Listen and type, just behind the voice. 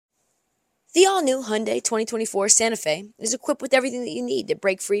The all-new Hyundai 2024 Santa Fe is equipped with everything that you need to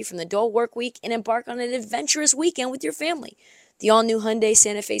break free from the dull work week and embark on an adventurous weekend with your family. The all-new Hyundai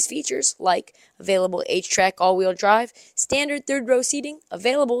Santa Fe's features, like available H-Track all-wheel drive, standard third-row seating,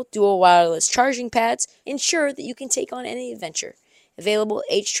 available dual wireless charging pads, ensure that you can take on any adventure. Available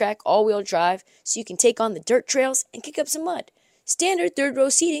H-Track all-wheel drive so you can take on the dirt trails and kick up some mud. Standard third-row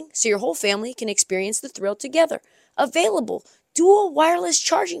seating so your whole family can experience the thrill together. Available dual wireless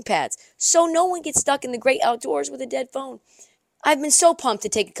charging pads so no one gets stuck in the great outdoors with a dead phone. I've been so pumped to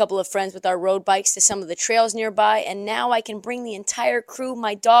take a couple of friends with our road bikes to some of the trails nearby, and now I can bring the entire crew,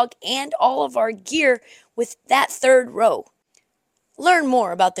 my dog, and all of our gear with that third row. Learn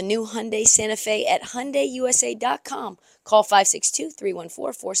more about the new Hyundai Santa Fe at HyundaiUSA.com. Call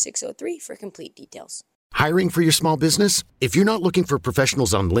 562-314-4603 for complete details. Hiring for your small business? If you're not looking for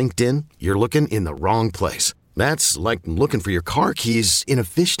professionals on LinkedIn, you're looking in the wrong place. That's like looking for your car keys in a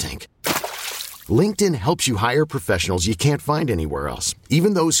fish tank. LinkedIn helps you hire professionals you can't find anywhere else,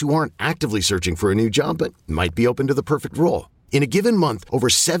 even those who aren't actively searching for a new job but might be open to the perfect role. In a given month, over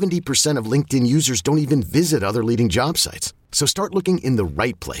 70% of LinkedIn users don't even visit other leading job sites. So start looking in the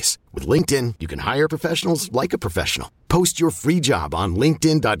right place. With LinkedIn, you can hire professionals like a professional. Post your free job on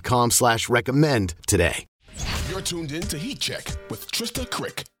linkedin.com/recommend today. You're tuned in to Heat Check with Trista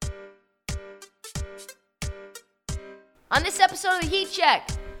Crick. On this episode of the Heat Check,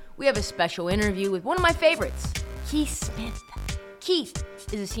 we have a special interview with one of my favorites, Keith Smith. Keith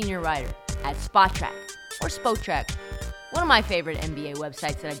is a senior writer at Spotrac, or Spotrac, one of my favorite NBA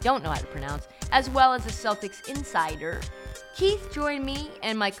websites that I don't know how to pronounce, as well as a Celtics insider. Keith joined me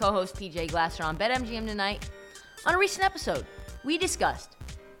and my co-host PJ Glasser on BetMGM tonight. On a recent episode, we discussed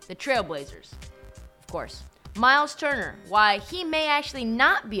the Trailblazers, of course, Miles Turner, why he may actually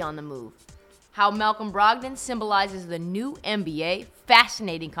not be on the move, how Malcolm Brogdon symbolizes the new NBA,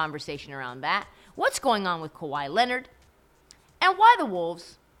 fascinating conversation around that, what's going on with Kawhi Leonard, and why the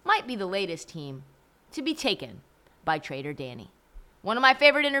Wolves might be the latest team to be taken by Trader Danny. One of my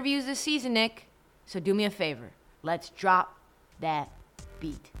favorite interviews this season, Nick, so do me a favor. Let's drop that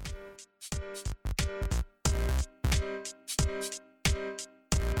beat.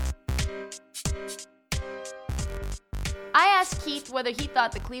 I asked Keith whether he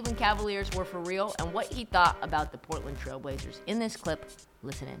thought the Cleveland Cavaliers were for real and what he thought about the Portland Trailblazers. In this clip,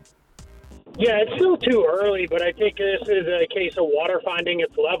 listen in. Yeah, it's still too early, but I think this is a case of water finding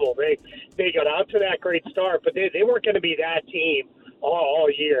its level. They got out to that great start, but they weren't going to be that team all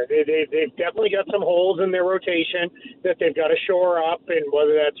year. They've definitely got some holes in their rotation that they've got to shore up, and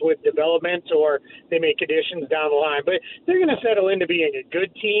whether that's with development or they make additions down the line. But they're going to settle into being a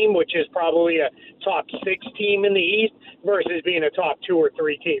good team, which is probably a top 6 team in the East versus being a top 2 or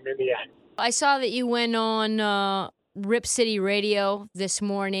 3 team in the East. I saw that you went on Rip City Radio this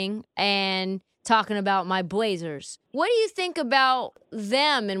morning and talking about my Blazers. What do you think about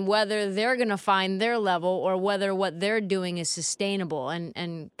them and whether they're going to find their level or whether what they're doing is sustainable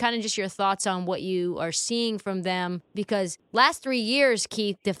and kind of just your thoughts on what you are seeing from them? Because last 3 years,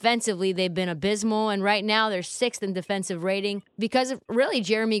 Keith, defensively, they've been abysmal, and right now they're 6th in defensive rating because of really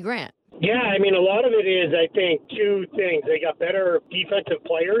Jeremy Grant. Yeah, I mean, a lot of it is, I think, 2 things. They got better defensive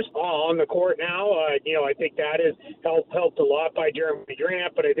players on the court now. I think that has helped a lot by Jeremy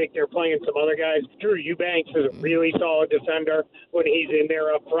Grant, but I think they're playing some other guys. Drew Eubanks is a really solid defender when he's in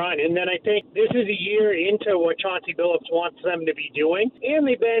there up front. And then I think this is a year into what Chauncey Billups wants them to be doing, and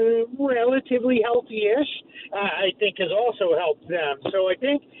they've been relatively healthy-ish, I think has also helped them. So I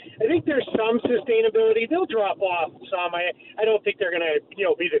think there's some sustainability. They'll drop off some. I don't think they're going to,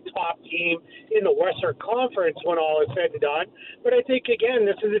 be the top team in the Western Conference when all is said and done. But I think, again,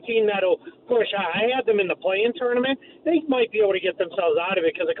 this is a team that'll push. I had them in the play-in tournament. They might be able to get themselves out of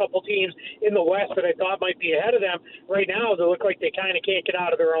it because a couple teams in the West that I thought might be ahead of them right now, they look like they kind of can't get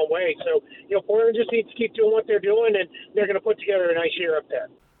out of their own way. So, Portland just needs to keep doing what they're doing, and they're going to put together a nice year up there.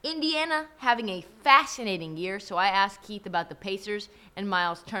 Indiana having a fascinating year, so I asked Keith about the Pacers and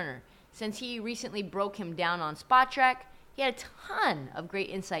Miles Turner. Since he recently broke him down on Spotrac, he had a ton of great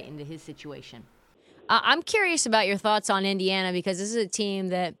insight into his situation. I'm curious about your thoughts on Indiana because this is a team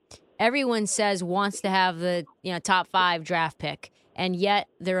that everyone says wants to have the top 5 draft pick, and yet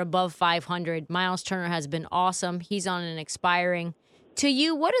they're above 500. Miles Turner has been awesome. He's on an expiring. To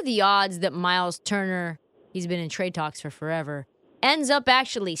you, what are the odds that Miles Turner, he's been in trade talks for forever, ends up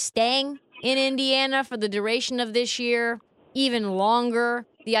actually staying in Indiana for the duration of this year, even longer?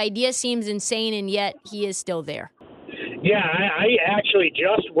 The idea seems insane, and yet he is still there. Yeah, I actually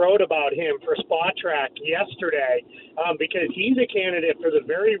just wrote about him for Spotrac yesterday because he's a candidate for the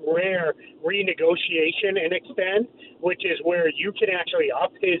very rare renegotiation and extend, which is where you can actually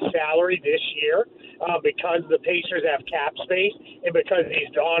up his salary this year because the Pacers have cap space and because he's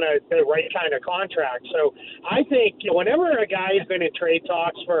on the right kind of contract. So I think whenever a guy has been in trade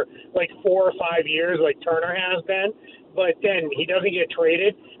talks for like 4 or 5 years, like Turner has been, but then he doesn't get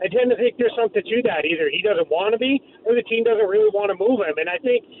traded, I tend to think there's something to that. Either he doesn't want to be or the team doesn't really want to move him. And I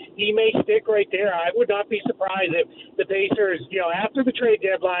think he may stick right there. I would not be surprised if the Pacers, after the trade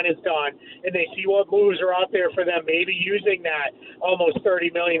deadline is done and they see what moves are out there for them, maybe using that almost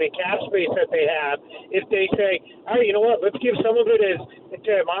 $30 million in cap space that they have, if they say, all right, you know what, let's give some of it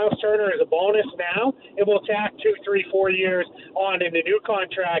to Miles Turner as a bonus now, and we'll tack 2, 3, 4 years on in the new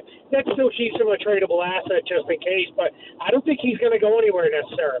contract. That still keeps him a tradable asset just in case, but I don't think he's going to go anywhere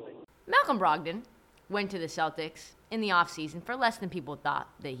necessarily. Malcolm Brogdon went to the Celtics in the offseason for less than people thought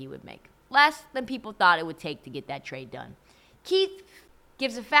that he would make. Less than people thought it would take to get that trade done. Keith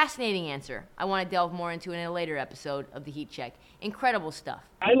gives a fascinating answer I want to delve more into in a later episode of the Heat Check. Incredible stuff.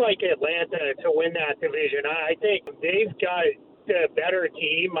 I like Atlanta to win that division. I think they've got the better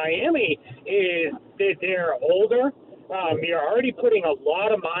team. Miami they're older. You're already putting a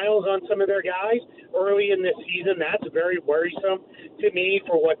lot of miles on some of their guys early in this season. That's very worrisome to me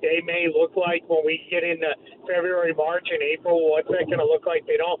for what they may look like when we get into February, March, and April. What's that going to look like?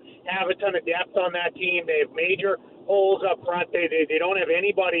 They don't have a ton of depth on that team. They have major holes up front. They don't have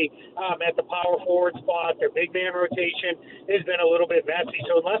anybody at the power forward spot. Their big man rotation has been a little bit messy.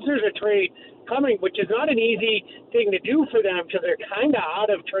 So unless there's a trade coming, which is not an easy thing to do for them because they're kind of out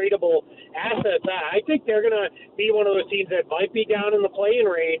of tradable assets, I think they're going to be one of those teams that might be down in the play-in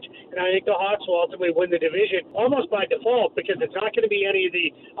range, and I think the Hawks will ultimately win the division almost by default because it's not going to be any of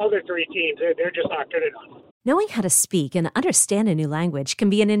the other three teams. They're just not good enough. Knowing how to speak and understand a new language can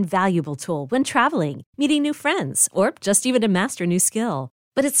be an invaluable tool when traveling, meeting new friends, or just even to master a new skill.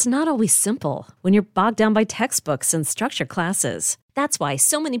 But it's not always simple when you're bogged down by textbooks and structured classes. That's why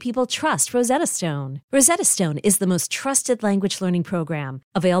so many people trust Rosetta Stone. Rosetta Stone is the most trusted language learning program,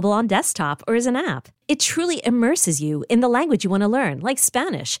 available on desktop or as an app. It truly immerses you in the language you want to learn, like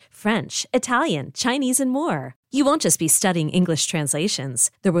Spanish, French, Italian, Chinese, and more. You won't just be studying English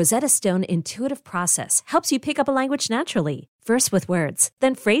translations. The Rosetta Stone intuitive process helps you pick up a language naturally, first with words,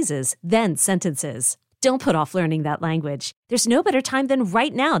 then phrases, then sentences. Don't put off learning that language. There's no better time than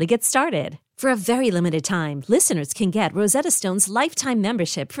right now to get started. For a very limited time, listeners can get Rosetta Stone's lifetime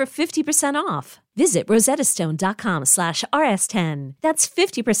membership for 50% off. Visit rosettastone.com/rs10. That's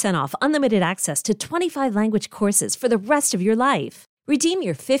 50% off unlimited access to 25 language courses for the rest of your life. Redeem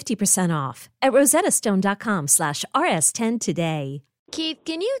your 50% off at rosettastone.com/rs10 today. Keith,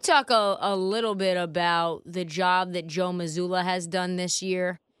 can you talk a little bit about the job that Joe Mazzulla has done this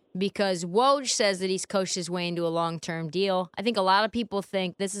year? Because Woj says that he's coached his way into a long-term deal. I think a lot of people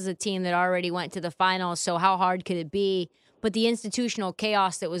think this is a team that already went to the finals, so how hard could it be? But the institutional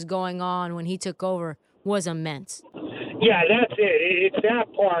chaos that was going on when he took over was immense. Yeah, that's it. It's that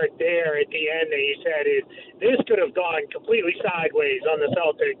part there at the end that you said is this could have gone completely sideways on the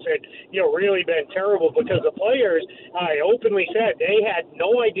Celtics and, really been terrible because the players openly said they had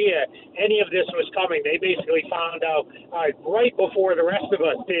no idea any of this was coming. They basically found out right before the rest of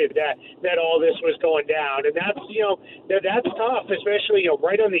us did that all this was going down. And that's, that's tough, especially,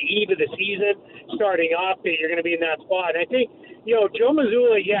 right on the eve of the season starting up that you're going to be in that spot. And I think, Joe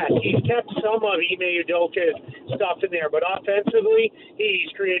Mazzulla, yes, he's kept some of Ime Udoka's stuff in there, but offensively,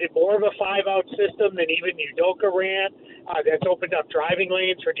 he's created more of a 5-out system than even Udoka ran. That's opened up driving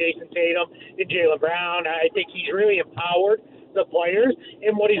lanes for Jason Tatum and Jaylen Brown. I think he's really empowered the players.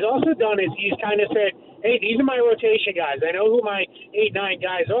 And what he's also done is he's kind of said, hey, these are my rotation guys. I know who my 8, 9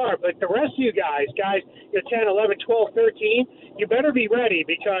 guys are, but the rest of you guys, 10, 11, 12, 13, you better be ready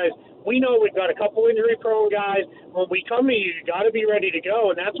because we know we've got a couple injury-prone guys. When we come to you, you got to be ready to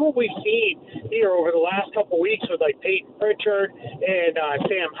go, and that's what we've seen here over the last couple weeks with like Peyton Pritchard and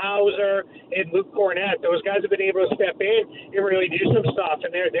Sam Hauser and Luke Cornett. Those guys have been able to step in and really do some stuff,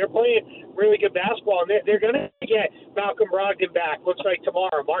 and they're playing really good basketball, and they're going to get Malcolm Brogdon back. Looks like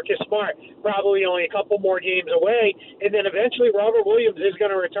tomorrow. Marcus Smart probably only a couple more games away, and then eventually Robert Williams is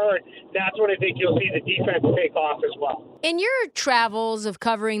going to return. That's when I think you'll see the defense take off as well. In your travels of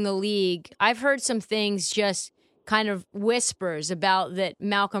covering the league, I've heard some things, just kind of whispers about that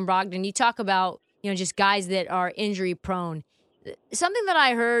Malcolm Brogdon. You talk about, just guys that are injury prone. Something that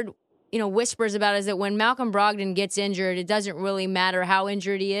I heard, whispers about is that when Malcolm Brogdon gets injured, it doesn't really matter how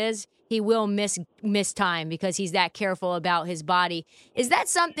injured he is. he will miss time because he's that careful about his body. Is that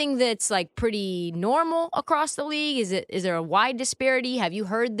something that's like pretty normal across the league? Is there a wide disparity? Have you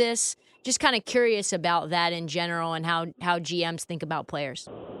heard this? Just kind of curious about that in general and how GMs think about players.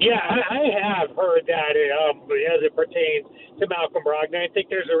 Yeah, I have heard that as it pertains to Malcolm Brogdon. I think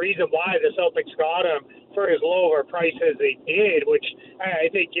there's a reason why the Celtics got him for as low a price as they did, which I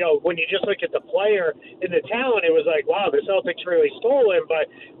think, when you just look at the player and the talent, it was like, wow, the Celtics really stole him. But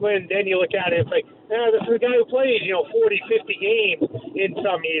when then you look at it, it's like, this is a guy who plays, 40, 50 games in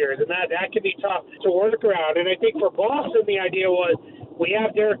some years, and that can be tough to work around. And I think for Boston, the idea was, we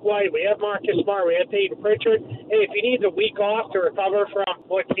have Derek White, we have Marcus Smart, we have Peyton Pritchard. Hey, if he needs a week off to recover from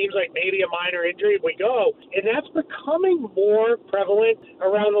what seems like maybe a minor injury, we go. And that's becoming more prevalent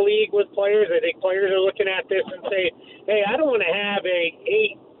around the league with players. I think players are looking at this and saying, hey, I don't want to have a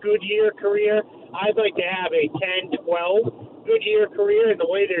 8-good-year career. I'd like to have a 10, 12 good-year career. And the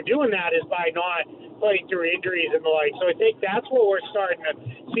way they're doing that is by not playing through injuries and the like. So I think that's what we're starting to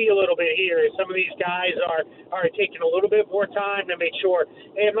see a little bit here is some of these guys are taking a little bit more time to make sure,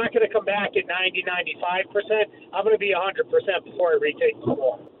 hey, I'm not going to come back at 90, 95%. I'm going to be 100% before I retake the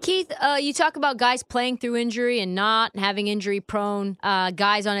ball. Keith, you talk about guys playing through injury and not having injury-prone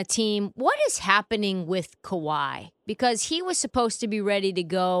guys on a team. What is happening with Kawhi? Because he was supposed to be ready to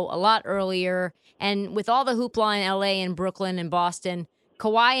go a lot earlier, and with all the hoopla in L.A. and Brooklyn and Boston,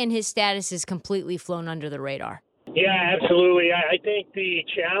 Kawhi and his status is completely flown under the radar. Yeah, absolutely. I think the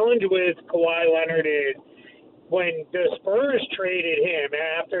challenge with Kawhi Leonard is when the Spurs traded him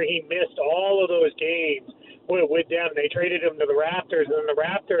after he missed all of those games with them, they traded him to the Raptors, and then the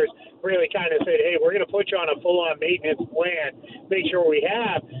Raptors really kind of said, hey, we're going to put you on a full-on maintenance plan, make sure we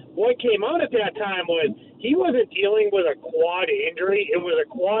have. What came out at that time was he wasn't dealing with a quad injury. It was a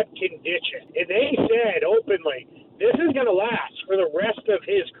quad condition. And they said openly, this is going to last for the rest of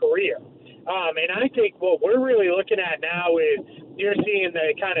his career. And I think what we're really looking at now is you're seeing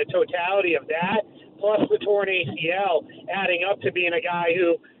the kind of totality of that, plus the torn ACL, adding up to being a guy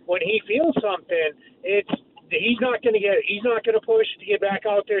who, when he feels something, he's not going to push to get back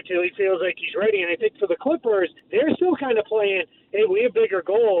out there till he feels like he's ready. And I think for the Clippers, they're still kind of playing, hey, we have bigger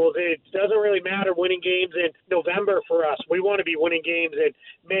goals. It doesn't really matter winning games in November for us. We want to be winning games in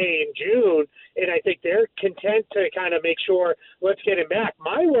May and June. And I think they're content to kind of make sure, let's get him back.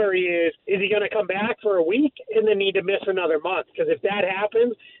 My worry is he going to come back for a week and then need to miss another month? Because if that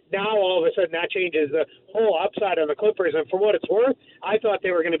happens, now all of a sudden that changes the whole upside on the Clippers. And for what it's worth, I thought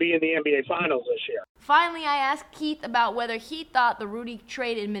they were going to be in the NBA Finals this year. Finally, I asked Keith about whether he thought the Rudy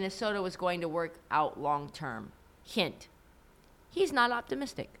trade in Minnesota was going to work out long term. Hint, he's not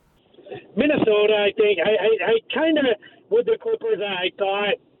optimistic. Minnesota, I think, I kind of, with the Clippers, I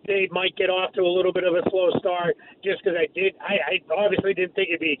thought they might get off to a little bit of a slow start just because I obviously didn't think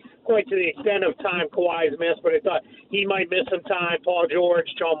it'd be quite to the extent of time Kawhi's missed, but I thought he might miss some time. Paul George,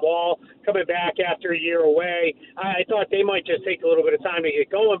 John Wall coming back after a year away. I thought they might just take a little bit of time to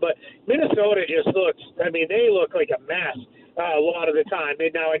get going, but Minnesota just they look like a mess. A lot of the time.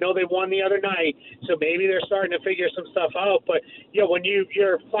 And now I know they won the other night, so maybe they're starting to figure some stuff out. But when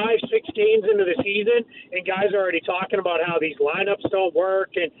you're 5-6 games into the season and guys are already talking about how these lineups don't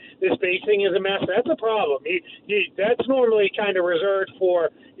work and the spacing is a mess, that's a problem. That's normally kind of reserved for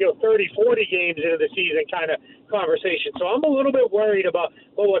 30-40 games into the season kind of conversation. So I'm a little bit worried about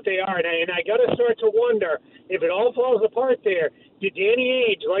what they are, and I got to start to wonder if it all falls apart there. Did Danny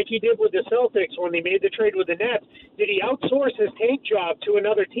Ainge, like he did with the Celtics when they made the trade with the Nets, did he outsource his tank job to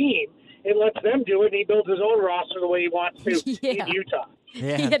another team and lets them do it, and he builds his own roster the way he wants to in Utah?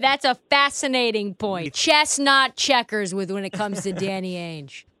 Yeah, that's a fascinating point. Chess, not checkers, when it comes to Danny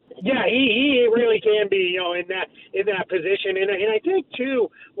Ainge. Yeah, he really can be, in that position. And I think, too,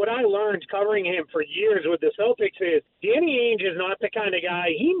 what I learned covering him for years with the Celtics is Danny Ainge is not the kind of guy,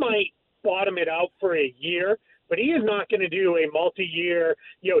 he might bottom it out for a year, but he is not going to do a multi-year,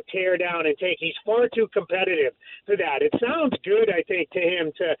 tear down and take. He's far too competitive for that. It sounds good, I think, to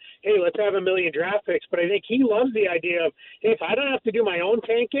him to, hey, let's have 1 million draft picks, but I think he loves the idea of, hey, if I don't have to do my own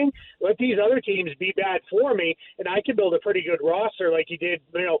tanking, let these other teams be bad for me, and I can build a pretty good roster like he did,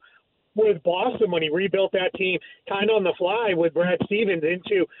 with Boston when he rebuilt that team kind of on the fly with Brad Stevens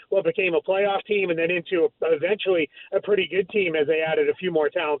into what became a playoff team and then into eventually a pretty good team as they added a few more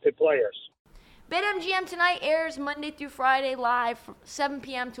talented players. BetMGM Tonight airs Monday through Friday live from 7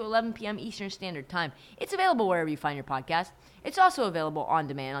 p.m. to 11 p.m. Eastern Standard Time. It's available wherever you find your podcast. It's also available on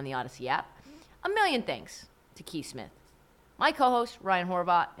demand on the Odyssey app. A million thanks to Keith Smith, my co-host Ryan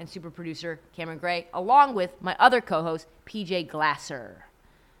Horvath, and super producer Cameron Gray, along with my other co-host PJ Glasser.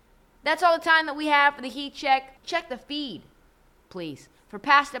 That's all the time that we have for the Heat Check. Check the feed, please. for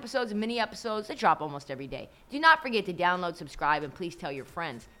past episodes and mini episodes that drop almost every day. Do not forget to download, subscribe, and please tell your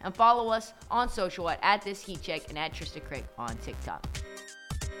friends. And follow us on social at ThisHeatCheck and at Trista Crick on TikTok.